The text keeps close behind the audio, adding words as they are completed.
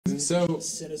So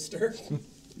sinister.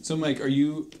 So, Mike, are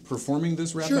you performing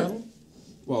this rap battle?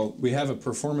 Well, we have a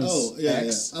performance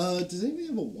X. Yeah. Does anybody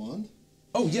have a wand?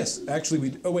 Oh, yes. Actually,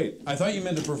 we... Oh, wait. I thought you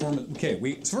meant a performance... Okay,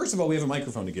 first of all, we have a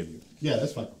microphone to give you. Yeah,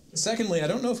 that's fine. Secondly, I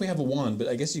don't know if we have a wand, but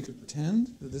I guess you could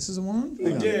pretend that this is a wand?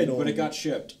 We did, but it got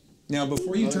shipped. Now,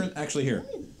 before you turn... Actually, here.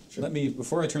 Sure.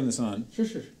 Before I turn this on... Sure.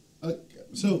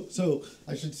 So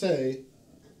I should say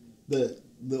that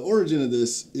the origin of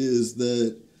this is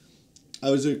that I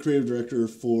was a creative director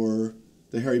for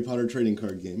the Harry Potter trading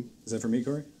card game. Is that for me,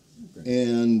 Corey?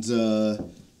 And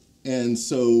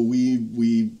so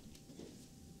we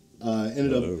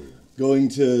ended up going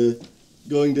to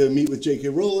meet with J.K.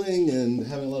 Rowling and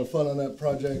having a lot of fun on that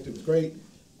project. It was great,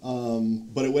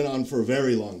 but it went on for a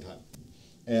very long time.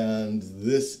 And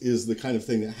this is the kind of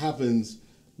thing that happens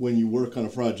when you work on a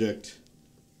project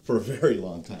for a very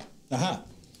long time. Aha.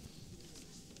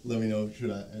 Let me know.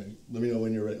 Let me know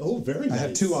when you're ready. Oh, very nice. I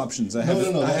have two options. I have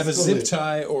a zip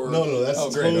tie or... No, that's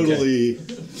totally...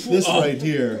 This right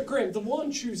here. Graham, the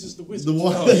wand chooses the wizard. The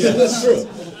wand, yeah, that's true.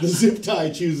 The zip tie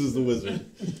chooses the wizard.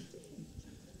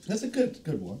 That's a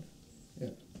good one. Yeah.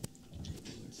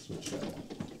 Let's switch that one.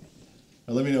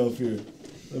 Now let me know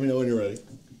when you're ready.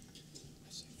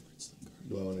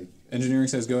 Do I want to... Engineering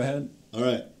says go ahead. All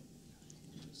right.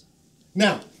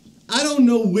 Now, I don't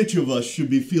know which of us should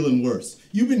be feeling worse.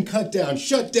 You've been cut down,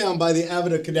 shut down by the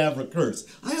Avada Kedavra curse.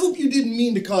 I hope you didn't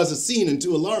mean to cause a scene and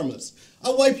to alarm us.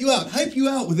 I'll wipe you out, hype you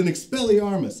out with an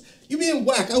Expelliarmus. You being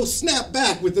whack, I will snap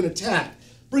back with an attack.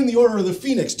 Bring the Order of the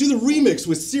Phoenix, do the remix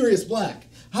with Sirius Black.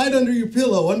 Hide under your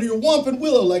pillow, under your wampum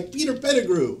willow like Peter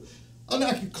Pettigrew. I'll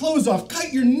knock your clothes off,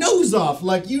 cut your nose off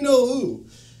like you know who.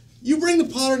 You bring the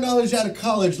Potter knowledge out of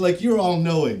college like you're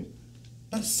all-knowing.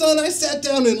 But son, I sat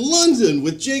down in London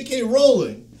with J.K.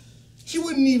 Rowling. She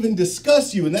wouldn't even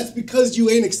discuss you, and that's because you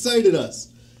ain't excited us.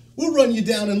 We'll run you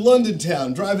down in London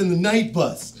town, driving the night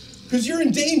bus. Because you're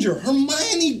in danger.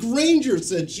 Hermione Granger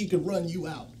said she could run you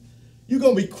out. You're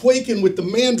going to be quaking with the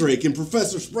Mandrake and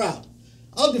Professor Sprout.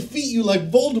 I'll defeat you like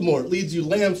Voldemort leads you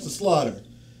lambs to slaughter.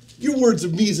 Your words are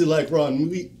measly like Ron.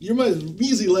 You're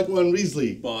measly like Ron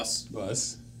Weasley. Boss.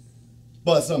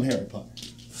 Boss, I'm Harry Potter.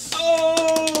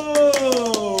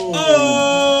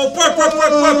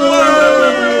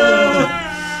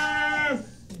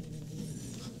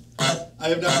 I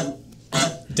have not...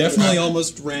 Definitely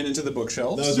almost ran into the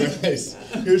bookshelves. That was nice.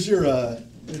 Here's your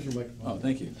microphone. Oh,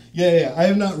 thank you. Yeah. I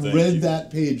have not read that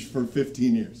page for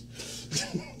 15 years.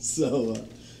 So,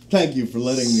 thank you for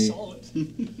letting me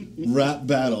rap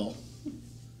battle.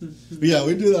 But yeah,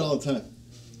 we do that all the time.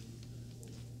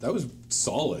 That was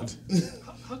solid.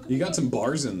 You got some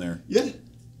bars in there. Yeah.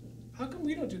 How come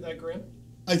we don't do that, Graham?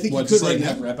 I think you could right now.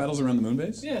 have rap battles around the moon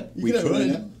base? Yeah. We could. Right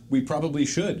now. We probably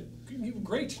should.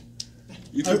 Great.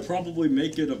 You could probably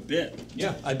make it a bit.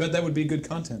 Yeah, I bet that would be good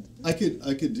content. I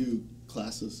could do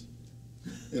classes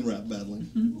in rap battling.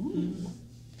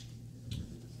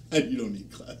 And you don't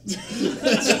need classes.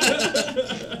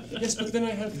 Yes, but then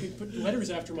I have to put letters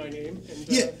after my name. And,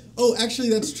 yeah. Oh, actually,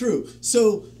 that's true.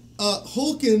 So,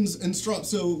 Holkins and Straub.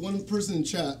 So one person in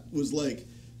chat was like,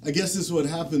 I guess this is what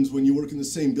happens when you work in the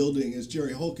same building as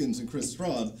Jerry Holkins and Chris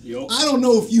Straub. Yep. I don't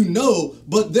know if you know,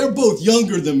 but they're both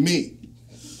younger than me.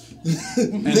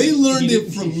 They learned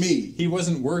it from me. He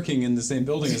wasn't working in the same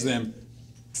building as them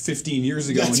 15 years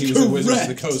ago That's when he was correct. at Wizards of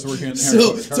the Coast working on the Harry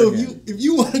Potter So card game. if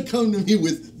you want to come to me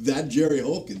with that Jerry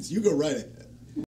Holkins, you go right ahead.